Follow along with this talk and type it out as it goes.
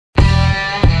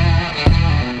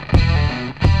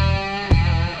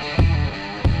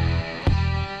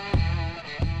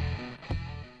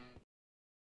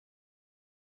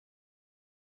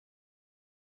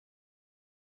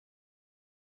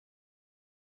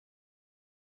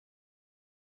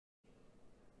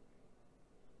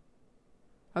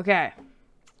Okay.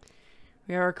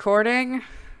 We are recording.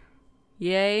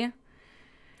 Yay.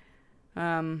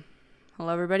 Hello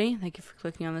everybody. Thank you for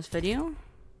clicking on this video.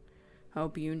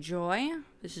 Hope you enjoy.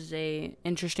 This is a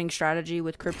interesting strategy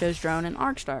with Crypto's drone and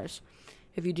arc stars.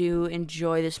 If you do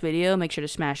enjoy this video, make sure to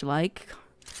smash like,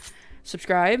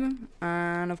 subscribe,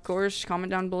 and of course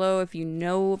comment down below if you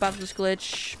know about this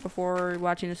glitch before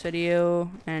watching this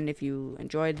video, and if you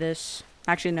enjoyed this.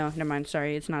 Actually, no, never mind.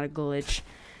 Sorry, it's not a glitch.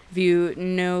 If you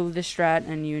know the strat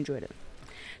and you enjoyed it.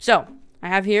 So, I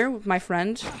have here with my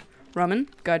friend, Roman.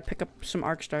 Go ahead, pick up some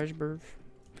arc stars, bruv.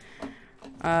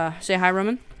 Say hi,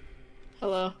 Roman.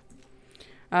 Hello.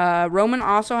 Roman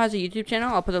also has a YouTube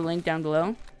channel. I'll put the link down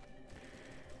below.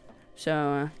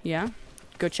 So, yeah.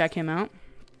 Go check him out.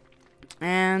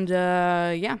 And,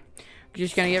 yeah. We're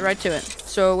just gonna get right to it.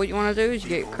 So, what you want to do is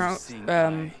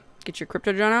get your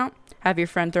crypto drone out. Have your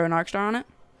friend throw an arc star on it.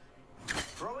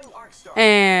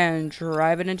 And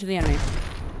drive it into the enemy.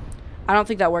 I don't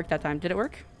think that worked that time. Did it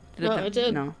work? No, it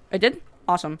did. No. It did?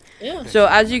 Awesome. Yeah. So,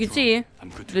 as you can see,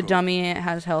 the dummy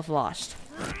has health lost.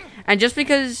 And just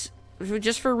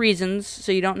for reasons,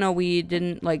 so you don't know we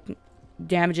didn't, like,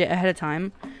 damage it ahead of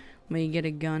time, let me get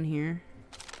a gun here.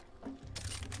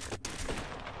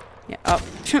 Yeah, oh,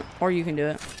 or you can do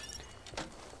it.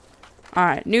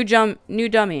 Alright, new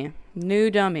dummy.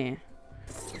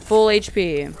 Full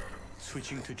HP.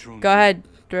 Go ahead,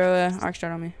 throw a arc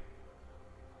star on me.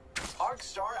 Arc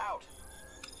star out.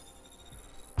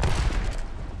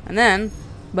 And then,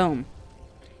 boom.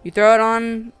 You throw it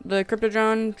on the crypto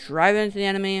drone, drive it into the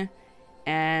enemy,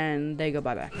 and they go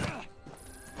bye-bye.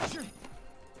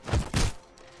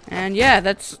 And yeah,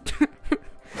 that's...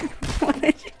 What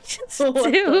did you just do?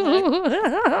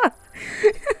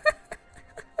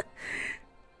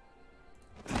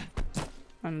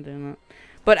 I'm doing that.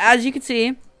 But as you can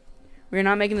see, we're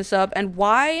not making this up. And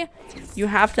why you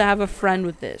have to have a friend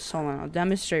with this. Hold on, I'll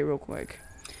demonstrate real quick.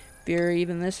 If you're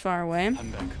even this far away,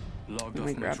 let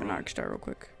me grab an arc star real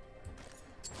quick.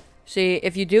 See,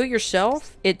 if you do it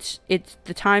yourself, it's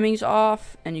the timing's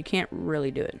off and you can't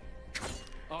really do it.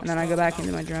 And then I go back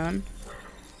into my drone.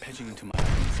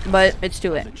 But it's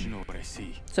too late.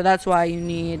 So that's why you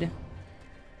need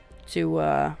to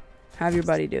have your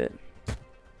buddy do it.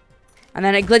 And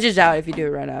then it glitches out if you do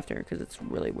it right after, because it's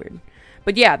really weird.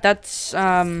 But yeah, that's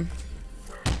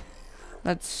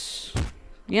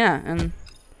yeah, and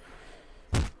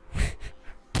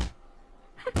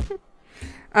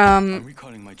I'm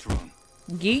recalling my drone.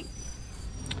 Yeet.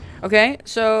 Okay,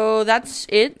 so that's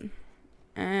it.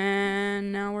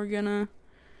 And now we're gonna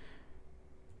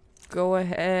go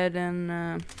ahead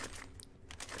and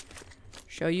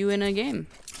show you in a game.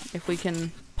 If we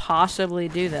can possibly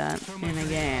do that in a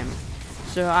game.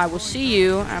 So I will see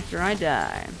you after I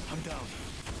die. I'm down.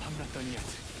 I'm not done yet.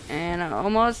 And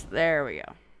almost, there we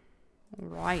go.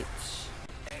 Right.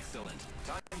 Excellent.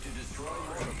 Time to destroy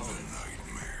your opponent.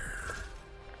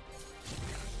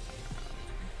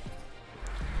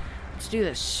 Let's do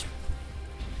this.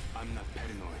 I'm not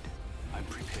paranoid. I'm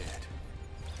prepared.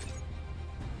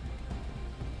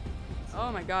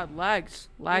 Oh my god, lags.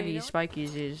 Laggy,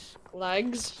 spikies is.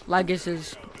 Legs.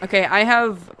 Laguses. Okay, I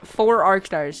have 4 arc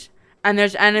stars. And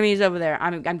there's enemies over there.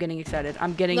 I'm getting excited.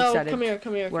 I'm getting excited. No,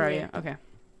 come here. Where are you? Okay.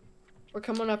 We're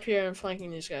coming up here and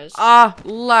flanking these guys. Ah,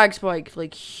 lag spike.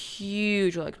 Like,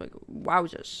 huge lag spike.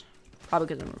 Wowzers. Probably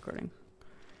because I'm recording.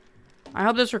 I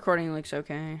hope this recording looks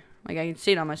okay. Like, I can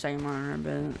see it on my second monitor,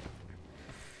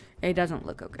 but it doesn't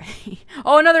look okay.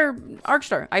 Oh, another arc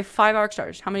star. I have 5 arc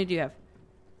stars. How many do you have?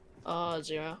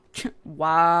 0.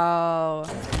 Wow.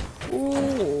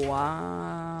 Ooh,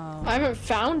 wow. I haven't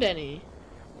found any.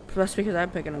 That's because I'm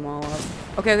picking them all up.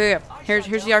 Okay. Here's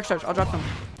the arc stars. I'll drop them.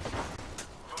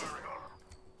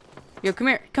 Yo, come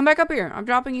here. Come back up here. I'm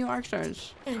dropping you arc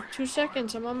stars. In 2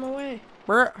 seconds, I'm on my way.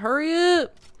 Hurry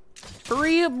up.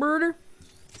 Hurry up, birder.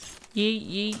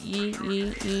 Yeet.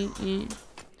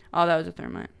 Oh, that was a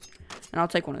thermite. And I'll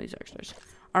take one of these arc stars.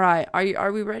 Alright,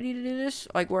 are we ready to do this?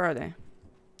 Like, where are they?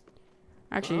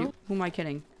 Actually, who am I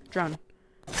kidding? Drone.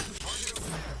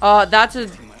 That's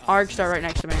an arc star right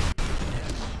next to me.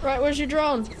 Right, where's your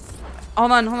drone?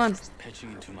 Hold on. Wait.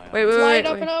 Fly it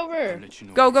up and over.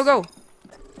 Go.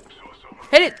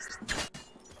 Hit it.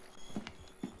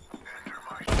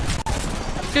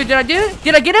 Dude, did I do it?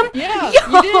 Did I get him? Yeah, Yo,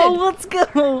 you did. Let's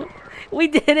go. We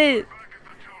did it.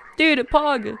 Dude,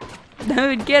 Pog.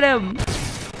 Dude, get him.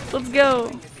 Let's go.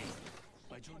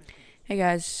 Hey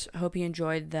guys, hope you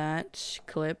enjoyed that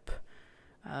clip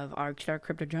of Arcstar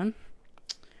Crypto Drone.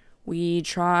 We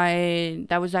tried,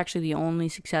 that was actually the only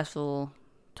successful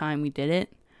time we did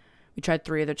it. We tried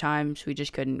 3 other times, we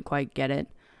just couldn't quite get it.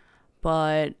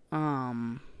 But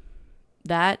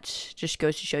that just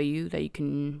goes to show you that you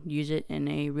can use it in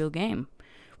a real game,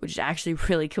 which is actually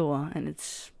really cool, and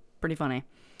it's pretty funny.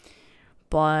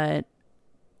 But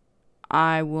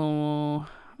I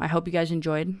hope you guys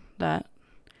enjoyed that,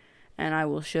 and I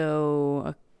will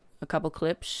show a couple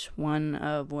clips. One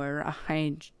of where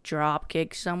I drop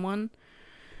kick someone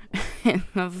in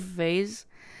the face,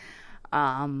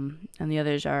 and the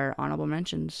others are honorable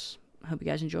mentions. I hope you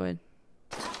guys enjoyed.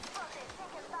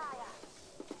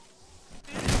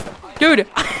 Dude,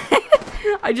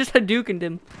 I just Hadoukened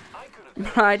him.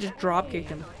 I just drop kicked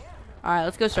him. Alright,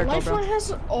 let's go circle, bro. Lifeline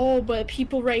has but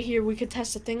people right here we could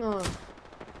test the thing on.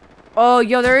 Oh,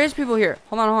 yo, there is people here.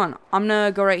 Hold on. I'm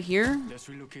gonna go right here, Let's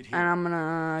relocate and here. I'm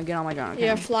gonna get on my drone. Okay?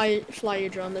 Yeah, fly your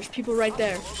drone. There's people right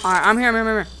there. Alright, I'm here.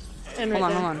 And Hold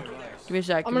right on. there. Give me a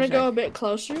sec. I'm gonna go a bit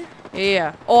closer.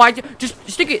 Yeah. Oh, just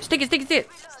stick it.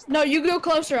 No, you go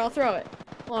closer. I'll throw it.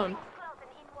 Hold on.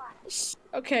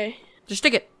 Okay, Just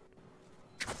stick it.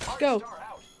 go.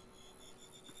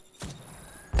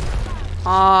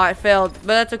 Ah, it failed, but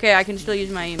that's okay. I can still use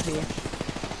my EMP.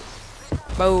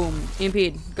 Boom.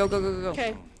 EMP'd. Go.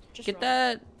 Okay. Just Get run.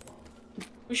 that.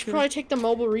 We should probably take the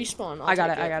mobile respawn. I got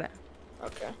it.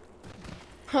 Okay.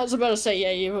 I was about to say,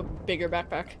 yeah, you have a bigger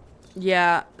backpack.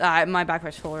 Yeah, my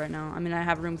backpack's full right now. I mean, I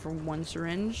have room for one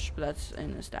syringe, but that's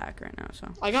in the stack right now, so.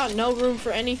 I got no room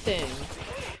for anything.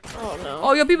 Oh no.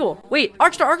 Oh, yo, people. Wait,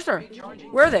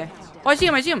 Arcstar. Where are they? Oh, I see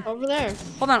him. Over there.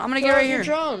 Hold on, I'm gonna get Throw right your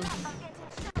here. drone.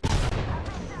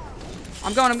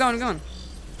 I'm going. Getting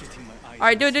my eye.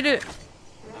 Alright, do it.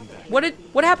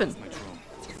 What happened? My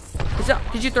drone.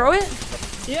 Did you throw it?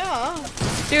 Yeah.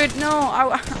 Dude, no,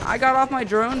 I got off my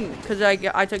drone because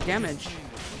I took damage.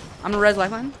 I'm gonna res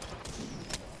lifeline.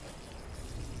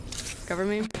 Cover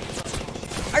me.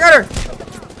 I got her!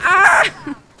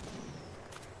 Ah!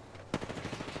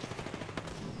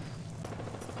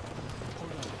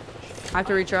 I have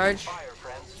to recharge.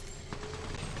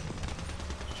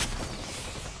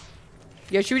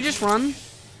 Yeah, should we just run?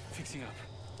 Fixing up.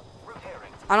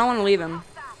 I don't want to leave him.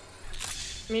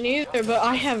 Me neither, but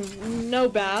I have no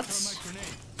bats.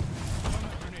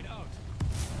 Grenade out.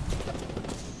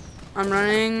 I'm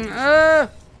running. I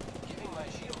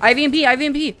have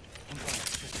EMP.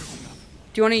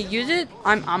 Do you want to use it?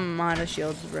 I'm out of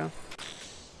shields, bro.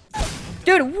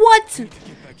 Dude, what? Get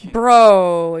back here.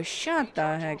 Bro, shut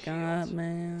the heck up,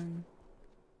 man.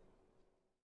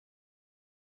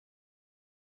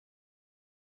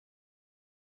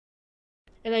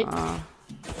 And I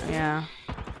Yeah.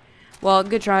 Well,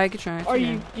 good try. are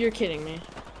you're kidding me.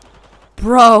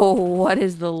 Bro, what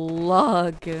is the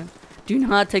luck? Do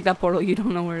not take that portal. You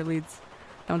don't know where it leads.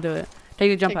 Don't do it.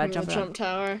 Take the jump Take pad. me to Jump the pad. jump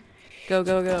tower.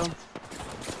 Go.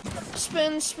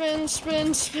 Spin.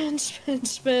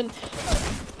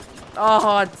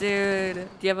 Oh, dude. Do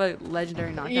you have a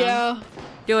legendary knockdown? Yeah.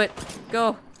 Do it.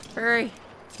 Go. Hurry.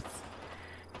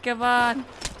 Come on.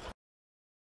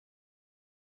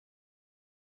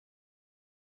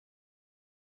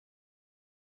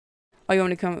 Oh, you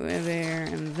want me to come over there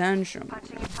and then show me?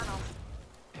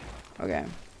 Okay.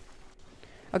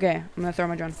 Okay, I'm gonna throw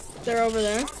my drone. They're over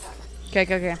there.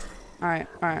 Okay. Alright.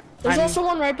 There's also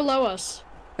one right below us.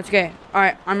 That's okay.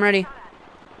 Alright, I'm ready.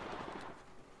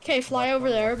 Okay, fly over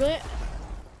there a bit.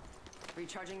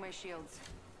 Recharging my shields.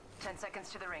 10 seconds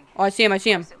to the ring. Oh, I see him.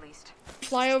 At least.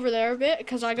 Fly over there a bit,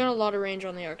 because I got a lot of range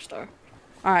on the Arc Star.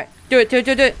 Alright, do it.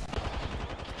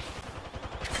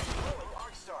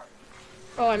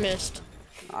 Oh, I missed.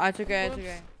 It's okay.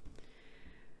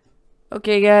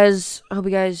 Okay, guys. I hope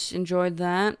you guys enjoyed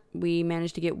that. We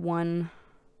managed to get one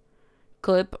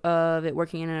clip of it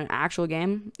working in an actual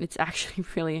game. It's actually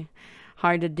really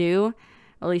hard to do,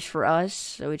 at least for us.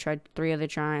 So we tried 3 other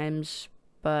times,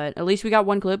 but at least we got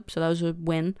one clip, so that was a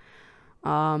win.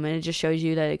 And it just shows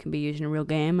you that it can be used in a real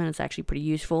game, and it's actually pretty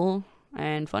useful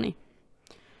and funny.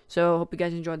 So hope you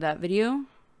guys enjoyed that video,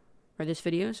 or this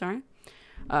video, sorry.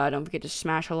 Don't forget to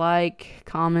smash a like,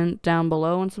 comment down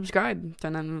below, and subscribe.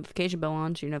 Turn that notification bell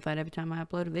on so you're notified every time I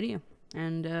upload a video.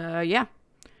 And, yeah.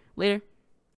 Later.